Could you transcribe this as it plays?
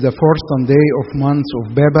The fourth Sunday of month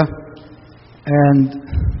of Baba, and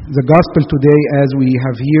the gospel today, as we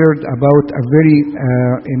have heard about a very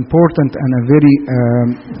important and a very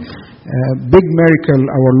big miracle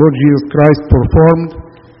our Lord Jesus Christ performed,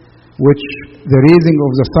 which the raising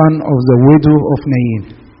of the son of the widow of Nain.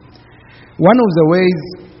 One of the ways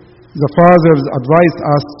the fathers advise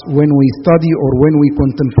us when we study or when we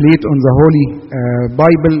contemplate on the Holy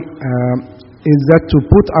Bible is that to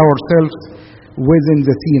put ourselves within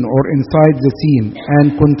the scene or inside the scene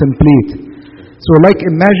and contemplate. So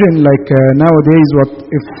imagine nowadays what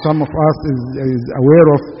if some of us is aware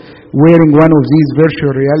of wearing one of these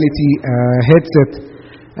virtual reality headset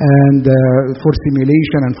and for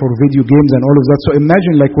simulation and for video games and all of that. So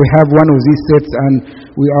imagine we have one of these sets and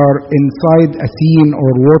we are inside a scene or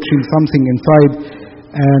watching something inside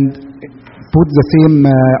and put the same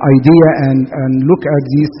idea and look at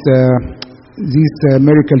this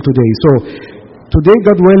miracle today. So today,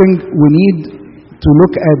 God willing, we need to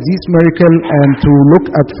look at this miracle and to look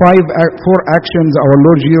at four actions our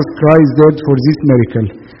Lord Jesus Christ did for this miracle.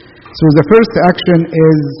 So the first action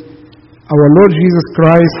is our Lord Jesus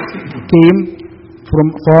Christ came from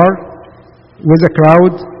far with a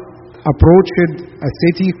crowd, approached a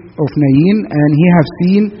city of Nain, and he have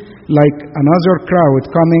seen another crowd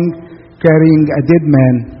coming carrying a dead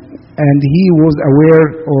man, and he was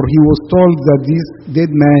aware, or he was told that this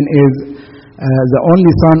dead man is the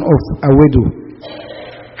only son of a widow.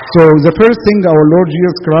 So the first thing our Lord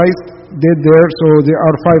Jesus Christ did there, so there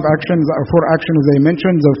are four actions I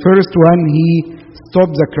mentioned. The first one, he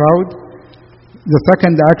stopped the crowd. The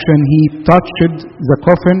second action, he touched the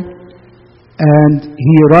coffin and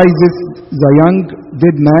he raises the young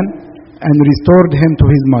dead man and restored him to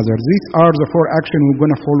his mother. These are the four actions we're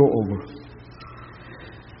going to follow over.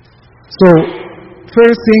 So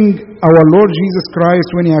first thing, our Lord Jesus Christ,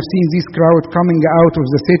 when you have seen this crowd coming out of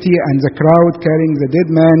the city and the crowd carrying the dead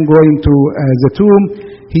man going to the tomb,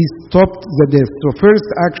 he stopped the death. So first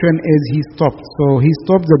action is he stopped. So he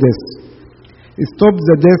stopped the death. He stopped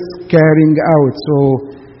the death carrying out. So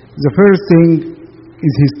the first thing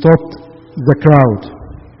is he stopped the crowd.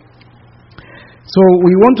 So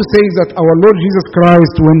we want to say that our Lord Jesus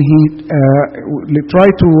Christ, when he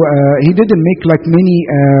tried to, he didn't make many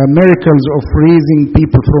miracles of raising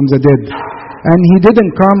people from the dead. And he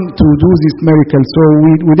didn't come to do this miracle. So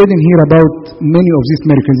we didn't hear about many of these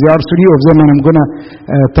miracles. There are three of them, and I'm going to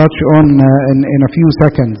touch on in a few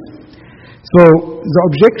seconds. So the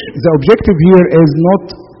objective here is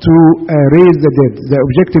not to raise the dead. The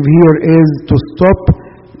objective here is to stop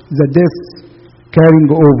the death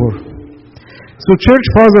carrying over. So Church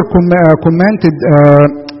Father commented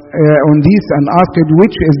on this and asked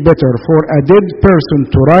which is better, for a dead person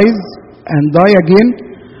to rise and die again,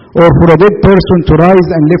 or for a dead person to rise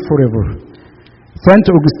and live forever. St.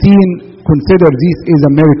 Augustine considered this is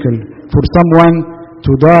a miracle for someone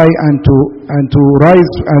to die and to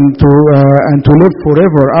rise and to live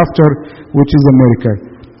forever after, which is a miracle.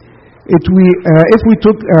 If we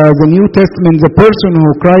took the New Testament, the person who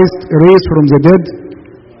Christ raised from the dead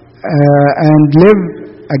and live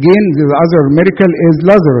again, the other miracle is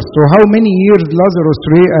Lazarus. So how many years Lazarus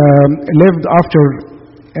lived after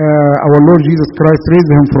our Lord Jesus Christ raised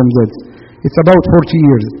him from dead? It's about 40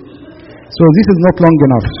 years. So this is not long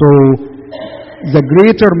enough. So the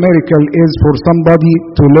greater miracle is for somebody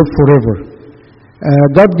to live forever.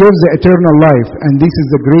 God gives the eternal life, and this is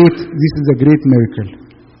a great miracle.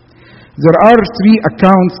 There are three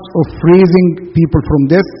accounts of raising people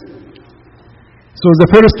from death. So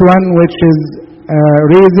the first one, which is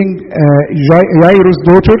raising Jairus'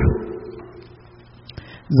 daughter.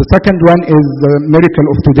 The second one is the miracle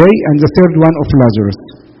of today, and the third one of Lazarus.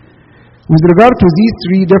 With regard to these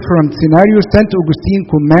three different scenarios, St. Augustine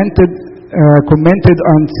commented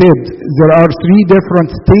and said there are three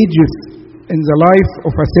different stages in the life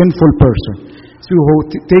of a sinful person. So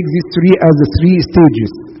we take these three as the three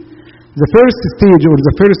stages. The first stage, or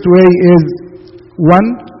the first way, is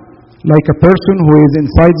one, like a person who is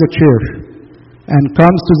inside the church and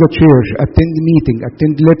comes to the church, attend meeting,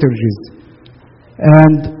 attend liturgies,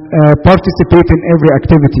 and participate in every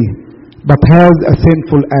activity, but has a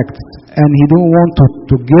sinful act, and he don't want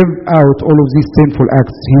to give out all of these sinful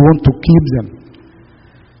acts. He wants to keep them.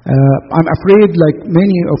 I'm afraid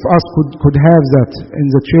many of us could have that in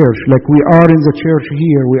the church. We are in the church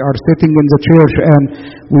here, we are sitting in the church, and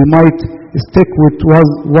we might stick with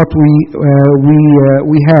what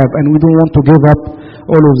we have, and we don't want to give up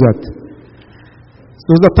all of that.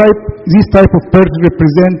 So this type of person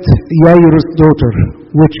represents Jairus' daughter,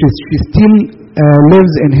 which is she still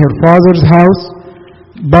lives in her father's house,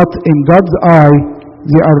 but in God's eye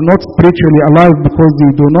they are not spiritually alive because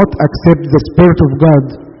they do not accept the Spirit of God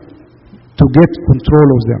to get control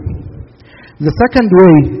of them. The second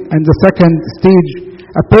way and the second stage,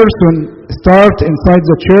 a person starts inside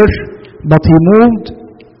the church, but he moved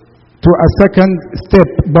to a second step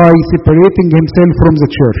by separating himself from the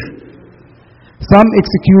church. Some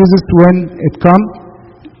excuses when it comes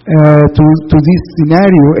to this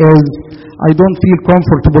scenario is, I don't feel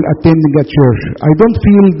comfortable attending a church. I don't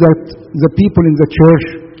feel that the people in the church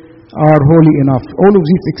are holy enough. All of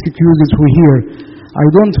these excuses we hear. I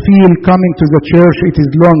don't feel coming to the church, it is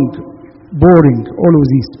long, boring, all of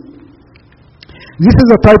these. This is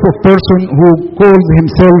a type of person who calls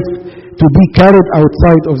himself to be carried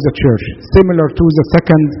outside of the church, similar to the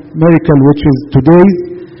second miracle, which is today's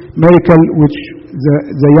miracle, which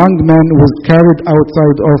the young man was carried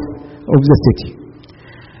outside of the city.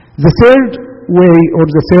 The third way, or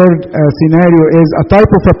the third scenario, is a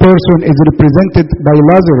type of a person is represented by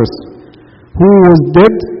Lazarus, who was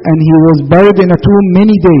dead and he was buried in a tomb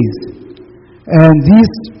many days. And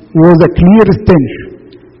this was a clear stench.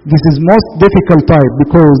 This is most difficult type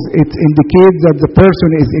because it indicates that the person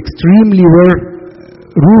is extremely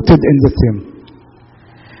rooted in the sin.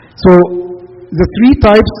 So the three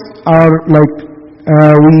types are like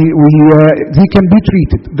they can be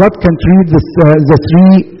treated. God can treat the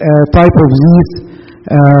three type of these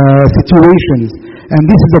situations, and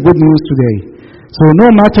this is the good news today. So no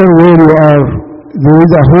matter where you are, there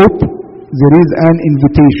is a hope, there is an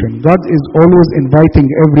invitation. God is always inviting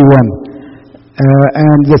everyone.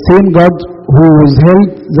 And the same God who held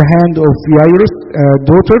the hand of Jairus'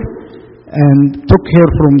 daughter and took her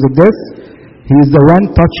from the death, he is the one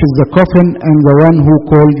touches the coffin and the one who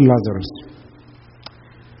called Lazarus.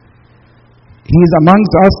 He is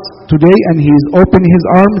amongst us today, and he is open his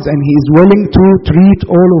arms and he is willing to treat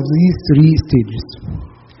all of these three stages.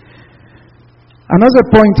 Another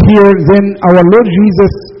point here, then our Lord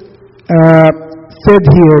Jesus said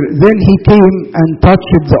here, then he came and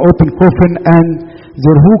touched the open coffin, and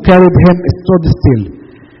the who carried him stood still.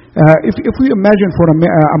 If we imagine for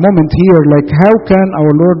a moment here, like how can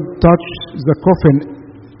our Lord touch the coffin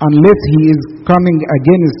unless he is coming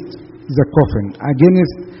against the coffin,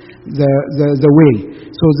 against the way?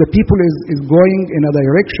 So the people is going in a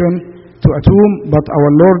direction to a tomb, but our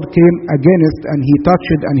Lord came against and he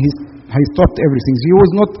touched and he stopped everything. He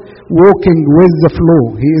was not walking with the flow,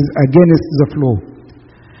 he is against the flow.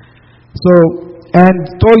 So, and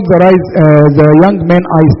told the young man,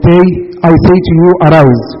 I say to you,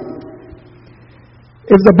 arise.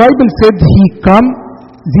 If the Bible said he come,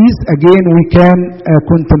 this again we can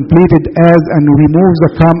contemplate it as and remove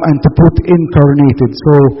the come and to put incarnated.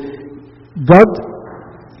 So God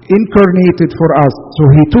incarnated for us. So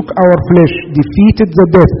he took our flesh, defeated the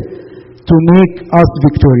death to make us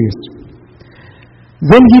victorious.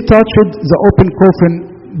 Then he touched the open coffin,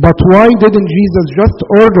 but why didn't Jesus just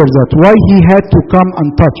order that? Why he had to come and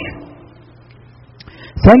touch?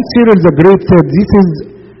 Saint Cyril the Great said, this is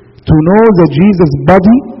to know that Jesus'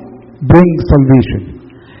 body brings salvation.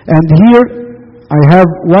 And here I have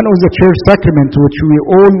one of the church sacraments which we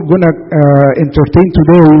all gonna entertain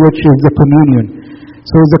today, which is the communion.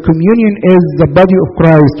 So the communion is the body of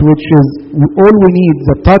Christ, which is all we need,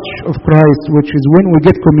 the touch of Christ, which is when we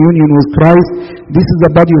get communion with Christ, this is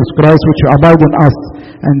the body of Christ which abides in us,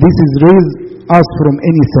 and this is raised us from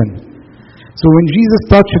any sin. So when Jesus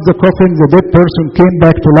touched the coffin, the dead person came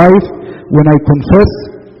back to life. When I confess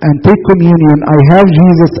and take communion, I have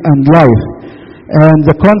Jesus and life. And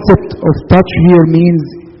the concept of touch here means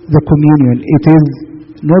the communion. It is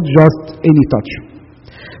not just any touch.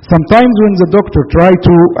 Sometimes when the doctor tries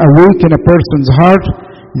to awaken a person's heart,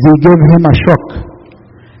 they give him a shock.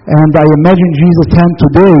 And I imagine Jesus' hand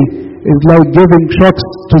today is like giving shocks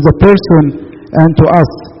to the person and to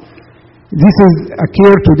us. This is a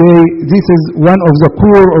care today. This is one of the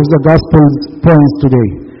core of the gospel's points today.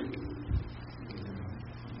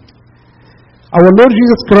 Our Lord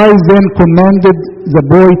Jesus Christ then commanded the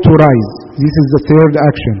boy to rise. This is the third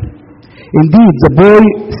action. Indeed, the boy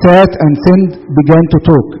sat and sin began to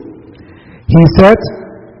talk. He said,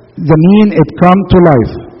 the mean it come to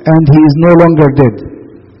life, and he is no longer dead.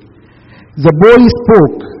 The boy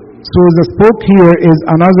spoke. So the spoke here is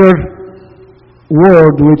another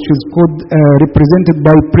word which is represented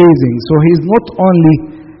by praising. So he is not only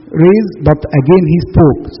raised, but again he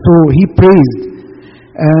spoke. So he praised.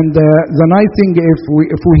 And the nice thing, if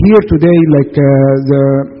we hear today, like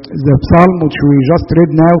the psalm which we just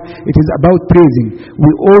read now, it is about praising.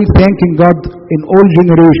 We all thanking God in all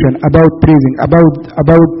generation about praising, about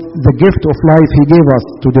the gift of life He gave us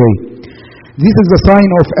today. This is the sign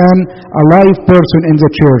of an alive person in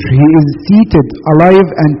the church. He is seated, alive,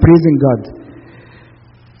 and praising God.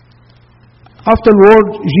 Afterward,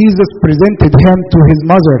 Jesus presented him to his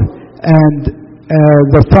mother, and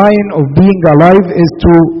the sign of being alive is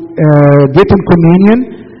to get in communion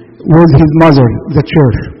with his mother, the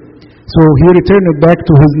church. So he returned it back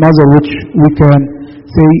to his mother, which we can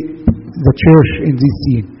say the church in this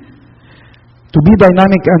scene. To be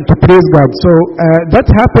dynamic and to praise God. So that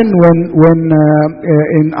happened when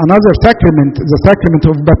in another sacrament, the sacrament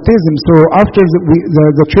of baptism. So after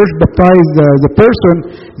the church baptized the person,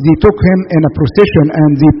 they took him in a procession and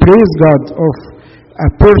they praised God of a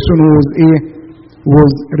person who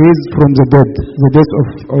was raised from the dead, the death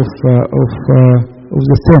of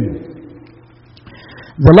the sin.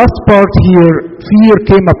 The last part here, fear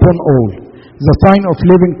came upon all. The sign of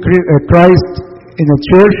living Christ in a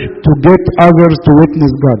church to get others to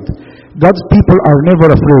witness God. God's people are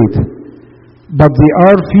never afraid, but they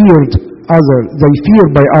are feared others. They fear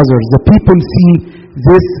by others. The people see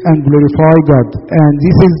this and glorify God, and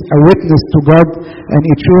this is a witness to God, and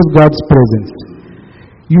it shows God's presence.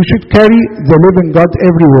 You should carry the living God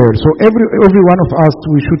everywhere. So every one of us,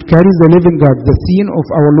 we should carry the living God, the scene of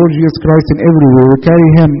our Lord Jesus Christ in everywhere. We carry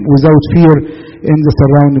him without fear in the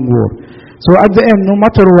surrounding world. So at the end, no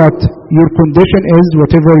matter what your condition is,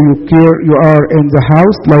 whatever you are in the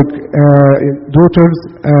house, like daughters,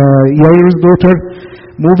 Yair's daughter,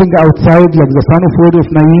 moving outside like the son of widow of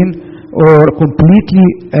Nain, or completely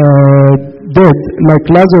dead like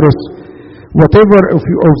Lazarus, whatever of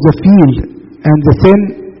the field and the sin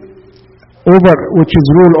which is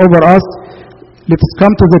rule over us, let's come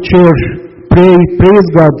to the church, praise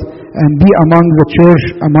God, and be among the church,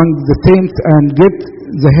 among the saints, and get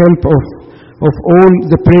the help of all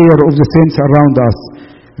the prayer of the saints around us.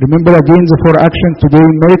 Remember again the 4 actions today,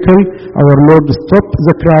 miracle. Our Lord stopped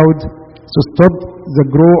the crowd, so stop the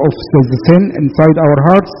grow of the sin inside our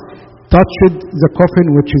hearts, touched the coffin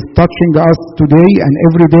which is touching us today and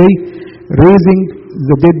every day, raising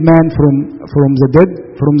the dead man from the death.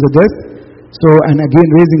 So, and again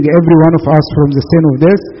raising every one of us from the sin of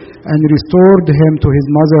death, and restored him to his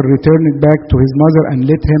mother, returned it back to his mother, and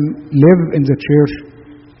let him live in the church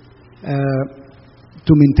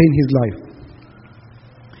to maintain his life.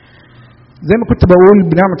 زي ما كنت بقول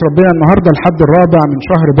بنعمة ربنا النهاردة الحد الرابع من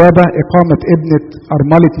شهر بابا إقامة ابنة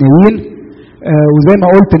أرملة ناين، وزي ما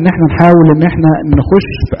قلت ان احنا نحاول ان احنا نخش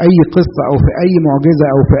في اي قصة او في اي معجزة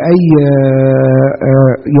او في اي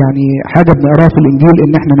يعني حاجة بنقراها في الانجيل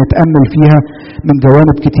ان احنا نتأمل فيها من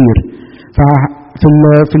جوانب كتير.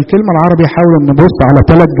 ففي الكلمة العربية حاول ان نبص على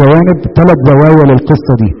 3 جوانب، 3 زوايا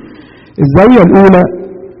للقصة دي. الزاوية الاولى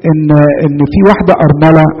ان في واحدة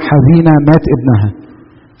ارملة حزينة مات ابنها.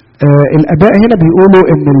 الاباء هنا بيقولوا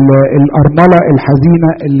ان الارملة الحزينة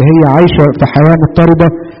اللي هي عايشة في حياة مضطربة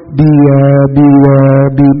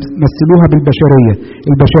بيمثلوها بالبشرية،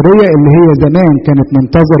 البشرية اللي هي زمان كانت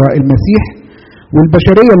منتظرة المسيح،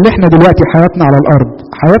 والبشرية اللي احنا دلوقتي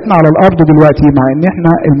حياتنا على الارض دلوقتي، مع ان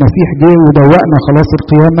احنا المسيح جه ودوقنا خلاص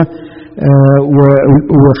القيامة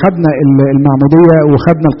وخدنا المعمودية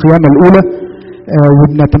وخدنا القيامة الاولى،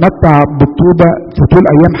 وبنتمتع بالتوبة في طول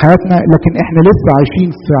ايام حياتنا، لكن احنا لسه عايشين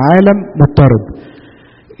في عالم مضطرب.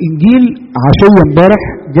 انجيل عشية امبارح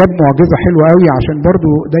جاب معجزة حلوة قوي عشان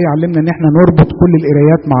برضو ده يعلمنا ان احنا نربط كل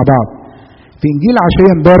القرايات مع بعض. في انجيل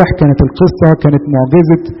عشية امبارح كانت القصة كانت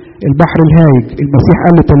معجزة البحر الهايج. المسيح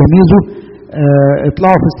قال لتلاميذه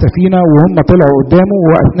اطلعوا في السفينة، وهم طلعوا قدامه،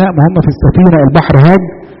 واثناء ما هم في السفينة البحر هاج،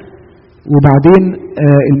 وبعدين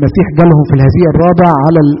المسيح جالهم في الهزيع الرابع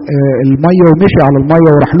على المية ومشي على المية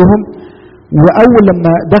وراح لهم، واول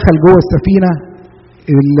لما دخل جوه السفينة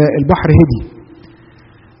البحر هدي.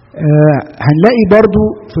 هنلاقي برضو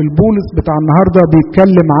في البولس بتاع النهاردة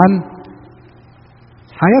بيتكلم عن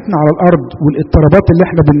حياتنا على الارض والاضطرابات اللي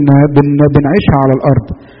احنا بنعيشها على الارض.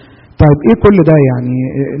 طيب ايه كل ده؟ يعني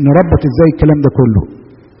نربط ازاي الكلام ده كله؟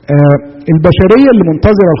 البشرية اللي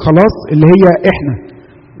منتظرة الخلاص اللي هي احنا،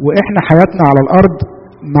 واحنا حياتنا على الارض،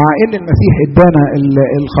 مع ان المسيح ادانا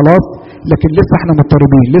الخلاص، لكن لسه احنا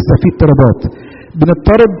مضطربين، لسه في اضطرابات،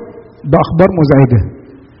 بنضطرب باخبار مزعجة،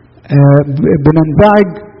 بننزعج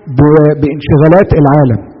بانشغالات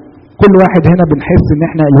العالم. كل واحد هنا بنحس ان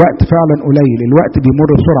احنا الوقت فعلا قليل، الوقت بيمر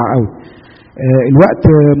بسرعة قوي، الوقت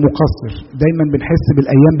مقصر، دايما بنحس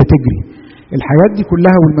بالايام بتجري. الحياة دي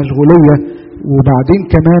كلها والمشغولية، وبعدين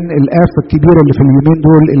كمان الآفة الكبيرة اللي في اليومين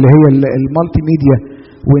دول اللي هي المالتي ميديا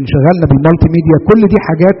وانشغالنا بالمالتي ميديا، كل دي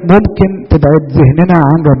حاجات ممكن تبعد ذهننا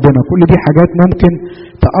عن ربنا، كل دي حاجات ممكن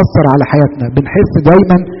تأثر على حياتنا. بنحس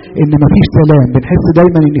دايما ان مفيش سلام، بنحس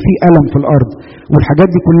دايما ان في ألم في الأرض، والحاجات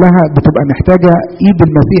دي كلها بتبقى محتاجة ايد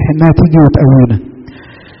المسيح انها تيجي وتقوينا.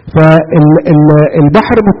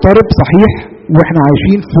 فالبحر مضطرب صحيح واحنا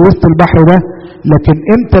عايشين في وسط البحر ده، لكن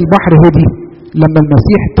امتى البحر هدي؟ لما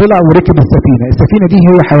المسيح طلع وركب السفينة. السفينة دي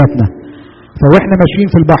هي حياتنا. فواحنا ماشيين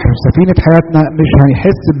في البحر في سفينة حياتنا مش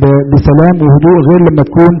هنحس بسلام وهدوء غير لما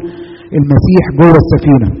تكون المسيح جوه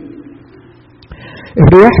السفينة.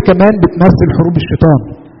 الرياح كمان بتمثل حروب الشيطان.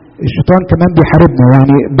 الشيطان كمان بيحاربنا،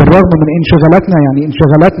 يعني بالرغم من انشغالاتنا، يعني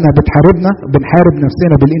انشغالاتنا بتحاربنا، بنحارب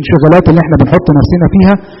نفسنا بالانشغالات اللي احنا بنحط نفسنا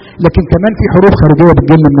فيها، لكن كمان في حروب خارجية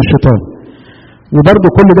بتجيلنا من الشيطان. وبرضه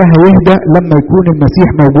كل ده هيهدى لما يكون المسيح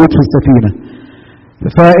موجود في السفينة.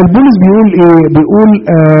 فالبولس بيقول ايه؟ بيقول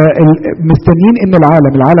مستنيين ان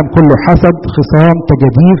العالم كله حسد، خصام،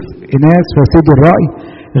 تجاديف، اناس، فساد الرأي،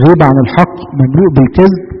 غيبة عن الحق، مملوء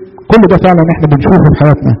بالكذب. كل ده فعلا احنا بنشوفه في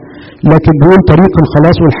حياتنا، لكن بيقول طريق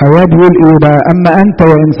الخلاص والحياة بيقول ايه بقى؟ اما انت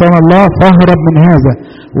يا انسان الله فاهرب من هذا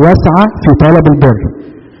واسعى في طلب البر.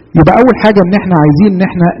 يبقى اول حاجة ان احنا عايزين ان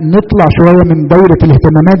احنا نطلع شوية من دايرة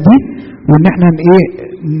الاهتمامات دي، وان احنا ايه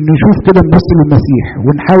نشوف كده نبص للمسيح،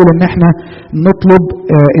 ونحاول ان احنا نطلب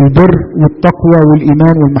البر والتقوى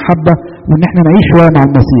والايمان والمحبة، وان احنا نعيش شوية مع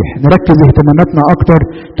المسيح، نركز اهتماماتنا اكتر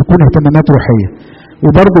تكون اهتمامات روحية.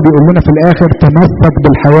 وبرضه بيقول لنا في الاخر تمسك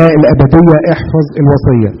بالحياة الابدية احفظ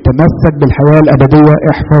الوصية، تمسك بالحياة الابدية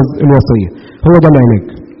احفظ الوصية. هو ده العلاج.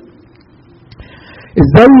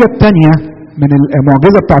 الزاوية الثانية من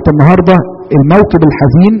المعجزة بتاعت النهاردة الموكب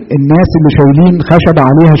الحزين، الناس اللي شايلين خشبة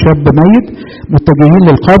عليها شاب ميت متجهين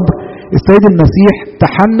للقبر. السيد المسيح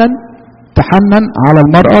تحنن على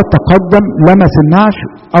المرأة، تقدم، لمس النعش،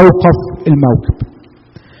 أوقف الموكب.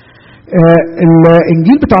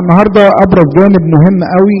 الإنجيل بتاع النهاردة أبرز جانب مهم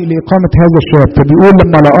قوي لإقامة هذا الشاب. فبيقول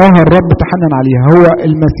لما لقاها الرب تحنن عليها. هو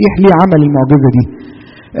المسيح ليه عمل المعجزة دي.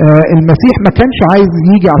 المسيح ما كانش عايز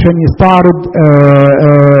يجي عشان يستعرض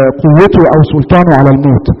قوته أو سلطانه على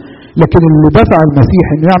الموت، لكن اللي دفع المسيح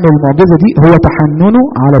انه يعمل المعجزة دي هو تحننه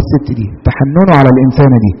على الست دي، تحننه على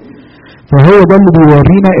الإنسانة دي. فهو ده اللي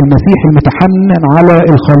بيورينا المسيح المتحنن على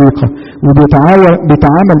الخليقة،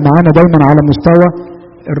 وبيتعامل معانا دايما على مستوى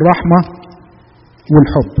الرحمة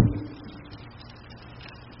والحب.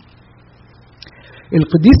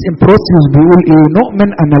 القديس امبروسيوس بيقول ايه؟ نؤمن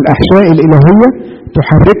ان الاحشاء الالهية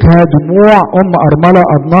تحركها دموع ارملة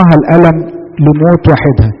اضناها الالم لموت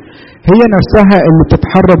واحدها، هي نفسها اللي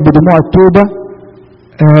بتتحرك بدموع التوبة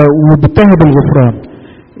وبتهب الغفران.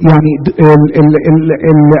 يعني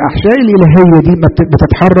الاحشاء الالهية دي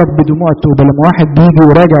بتتحرك بدموع التوبة. لما واحد بيجي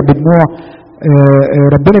وراجع بدموع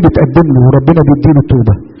ربنا بيتقدم له وربنا بيديله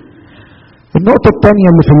التوبة. النقطة الثانية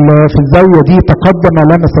اللي في الزاوية دي تقدم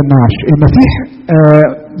لمس النعش. المسيح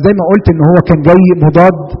زي ما قلت ان هو كان جاي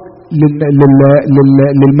مضاد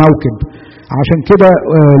للموكب، عشان كده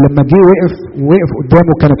لما جه وقف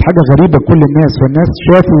قدامه كانت حاجة غريبة كل الناس، فالناس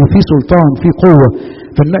شافوا في سلطان في قوة،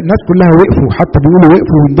 فالناس كلها وقفوا، حتى بيقولوا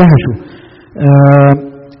وقفوا واندهشوا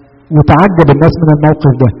وتعجب الناس من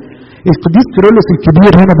الموقف ده. القديس كيرلس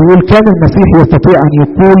الكبير هنا بيقول كان المسيح يستطيع أن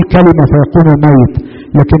يقول كلمة فيكون ميت،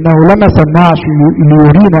 لكنه لمس النعش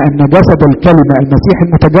ليرينا أن جسد الكلمة المسيح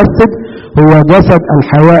المتجسد هو جسد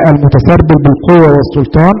الحياة المتسربل بالقوة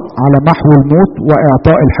والسلطان على محو الموت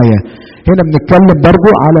وإعطاء الحياة. هنا بنتكلم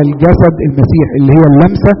برضو على الجسد المسيح اللي هي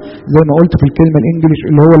اللمسة زي ما قلت في الكلمة الإنجليش،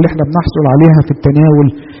 اللي هو اللي احنا بنحصل عليها في التناول،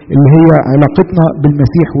 اللي هي علاقتنا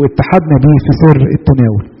بالمسيح واتحادنا به في سر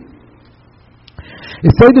التناول.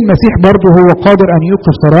 السيد المسيح برضو هو قادر أن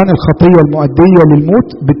يوقف سريان الخطية المؤدية للموت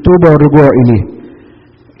بالتوبة والرجوع إليه.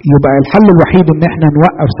 يبقى الحل الوحيد ان احنا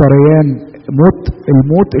نوقف سريان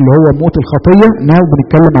الموت اللي هو موت الخطية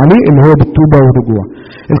بنتكلم عليه اللي هو بالتوبة والرجوع.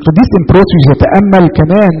 القديس امبروسيوس يتأمل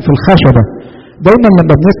كمان في الخشبة. دايما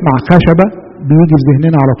لما بنسمع خشبة بيجي في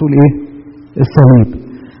ذهننا على طول ايه؟ الصليب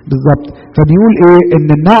بالظبط. فبيقول ايه؟ ان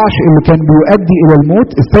النعش اللي كان بيؤدي الى الموت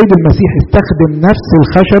السيد المسيح استخدم نفس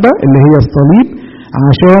الخشبة اللي هي الصليب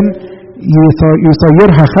عشان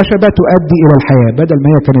يصيرها خشبة تؤدي إلى الحياة. بدل ما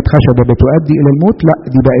هي كانت خشبة بتؤدي إلى الموت، لا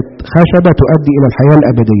دي بقت خشبة تؤدي إلى الحياة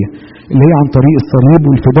الأبدية اللي هي عن طريق الصليب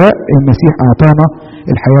والفداء. المسيح أعطانا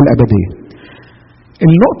الحياة الأبدية.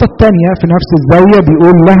 النقطة الثانية في نفس الزاوية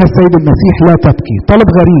بيقول لها السيد المسيح لا تبكي. طلب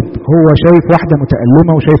غريب، هو شايف واحدة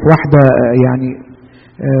متألمة وشايف واحدة يعني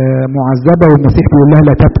معذبة، والمسيح بيقول لها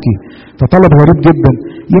لا تبكي. فطلب غريب جدا.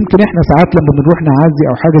 يمكن احنا ساعات لما بنروح نعزي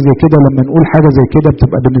او حاجة زي كده، لما نقول حاجة زي كده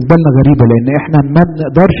بتبقى بالنسبة لنا غريبة، لان احنا ما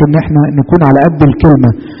بنقدرش ان احنا نكون على قد الكلمة.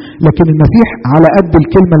 لكن المسيح على قد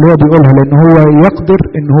الكلمة اللي هو بيقولها، لأن هو يقدر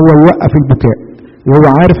إن هو يوقف البكاء، وهو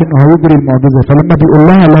عارف إنه هيجري المعجزة. فلما بيقول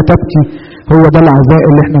لها لا تبكي، هو ده العزاء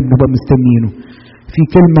اللي احنا بنبقى مستنيينه. في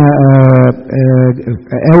كلمة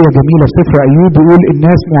آية جميلة في سفر أيوب بيقول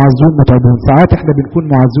الناس معزون متعبون. ساعات احنا بنكون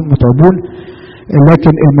معزون متعبون،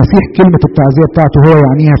 لكن المسيح كلمة التعزية بتاعته هو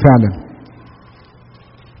يعنيها فعلا.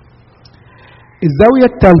 الزاوية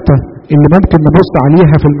الثالثة اللي ممكن نبص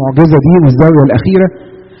عليها في المعجزة دي والزاوية الأخيرة،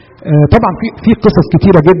 طبعا في قصص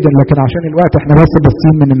كتيرة جدا، لكن عشان الوقت احنا بس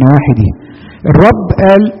باصين من النواحي دي. الرب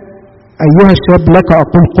قال أيها الشاب لك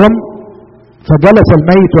أقول قم، فجلس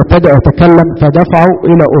الميت وابتدأ يتكلم فدفعه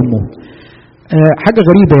إلى أمه. حاجة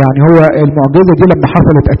غريبة يعني، هو المعجزة دي لما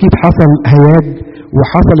حصلت أكيد حصل هياج،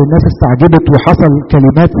 وحصل الناس استعجبت، وحصل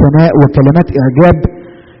كلمات ثناء وكلمات إعجاب،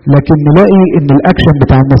 لكن نلاقي إن الأكشن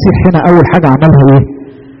بتاع المسيح هنا أول حاجة عملها إيه؟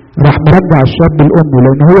 راح مرجع الشاب لأمه،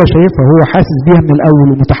 لأن هو شايفها، هو حاسس بيها من الأول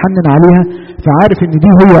ومتحنن عليها، فعارف إن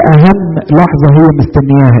دي هي أهم لحظة هي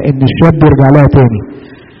مستنياها، إن الشاب يرجع لها تاني.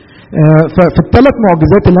 ففي الثلاث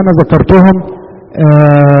معجزات اللي أنا ذكرتهم،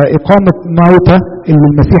 إقامة موتى اللي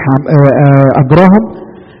المسيح أجراهم،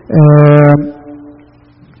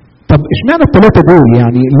 طب اشمعنى الثلاثة دول؟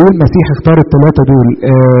 يعني ليه المسيح اختار الثلاثة دول؟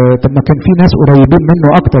 طب ما كان في ناس قريبين منه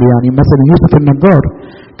أكتر، يعني مثلا يوسف النجار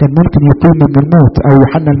كان ممكن يقوم من الموت، أو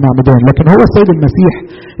يوحنا المعمدان، لكن هو السيد المسيح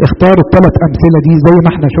اختار الثلاث أمثلة دي، زي ما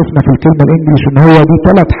احنا شفنا في الكلمة الإنجليش إن هو دي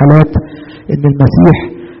ثلاث حالات إن المسيح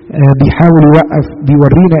بيحاول يوقف،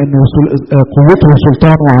 بيورينا إن قوته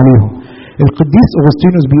وسلطانه عليهم. القديس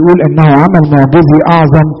أغسطينوس بيقول إنه عمل معجزي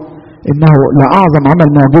أعظم، إنه لا أعظم عمل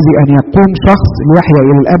معجزي أن يقوم شخص ليحيا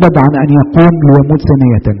إلى الأبد عن أن يقوم ليموت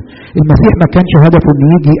ثانية. المسيح ما كانش هدفه إنه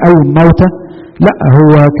يجي أول موتة، لا،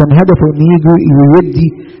 هو كان هدفه إنه يجي يدي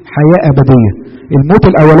حياة أبدية. الموت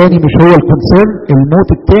الأولاني مش هو الكونسيرن، الموت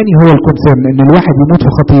الثاني هو الكونسيرن، إن الواحد يموت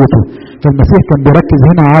في خطيته. فالمسيح كان بيركز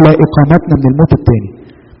هنا على إقامتنا من الموت الثاني،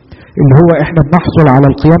 اللي هو إحنا بنحصل على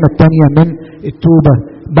القيامة الثانية من التوبة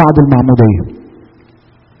بعد المعمودية.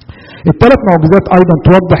 الثلاث معجزات ايضا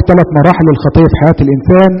توضح ثلاث مراحل الخطيه في حياه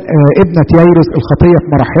الانسان. ابنه ييرس الخطيه في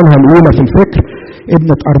مراحلها الاولى في الفكر،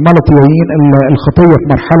 ابنه ارمله يايين الخطيه في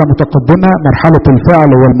مرحله متقدمه، مرحله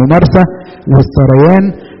الفعل والممارسه والسريان.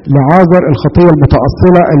 لعازر الخطيه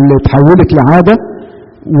المتاصله اللي تحولت لعاده،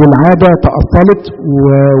 والعاده تاصلت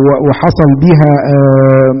وحصل بيها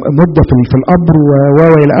مده في القبر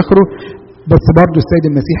والى اخره. بس برضه السيد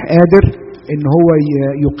المسيح قادر ان هو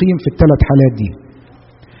يقيم في الثلاث حالات دي.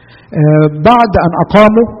 بعد أن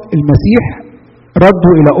أقاموا المسيح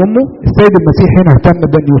ردوا إلى أمه. السيد المسيح هنا اهتم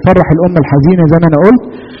بأن يفرح الأم الحزينة زي ما أنا قلت،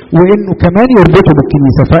 وإنه كمان يربطه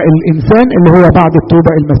بالكنيسة. فالإنسان اللي هو بعد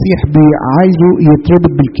التوبة المسيح عايزه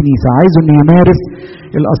يتربط بالكنيسة، عايزه إنه يمارس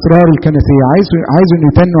الأسرار الكنسية، عايزه إنه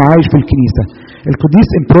يتنه عايش في الكنيسة. القديس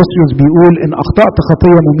إمبروسيوس بيقول إن أخطأت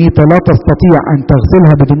خطية مميتة لا تستطيع أن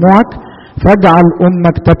تغسلها بدموعك، فاجعل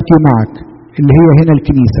أمك تبكي معك، اللي هي هنا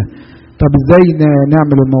الكنيسة. طب ازاي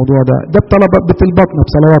نعمل الموضوع ده؟ ده بطلباتنا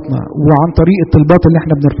بصلواتنا، وعن طريق الطلبات اللي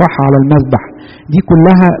احنا بنرفعها على المذبح دي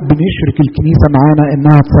كلها بنشرك الكنيسة معانا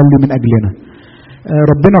انها تصلي من اجلنا.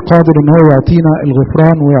 ربنا قادر ان هو يعطينا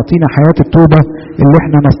الغفران ويعطينا حياة التوبة اللي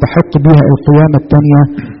احنا نستحق بها القيامة الثانية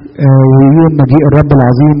ويوم مجيء الرب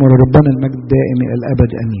العظيم، ولربنا المجد دائم الى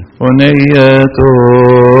الابد امين.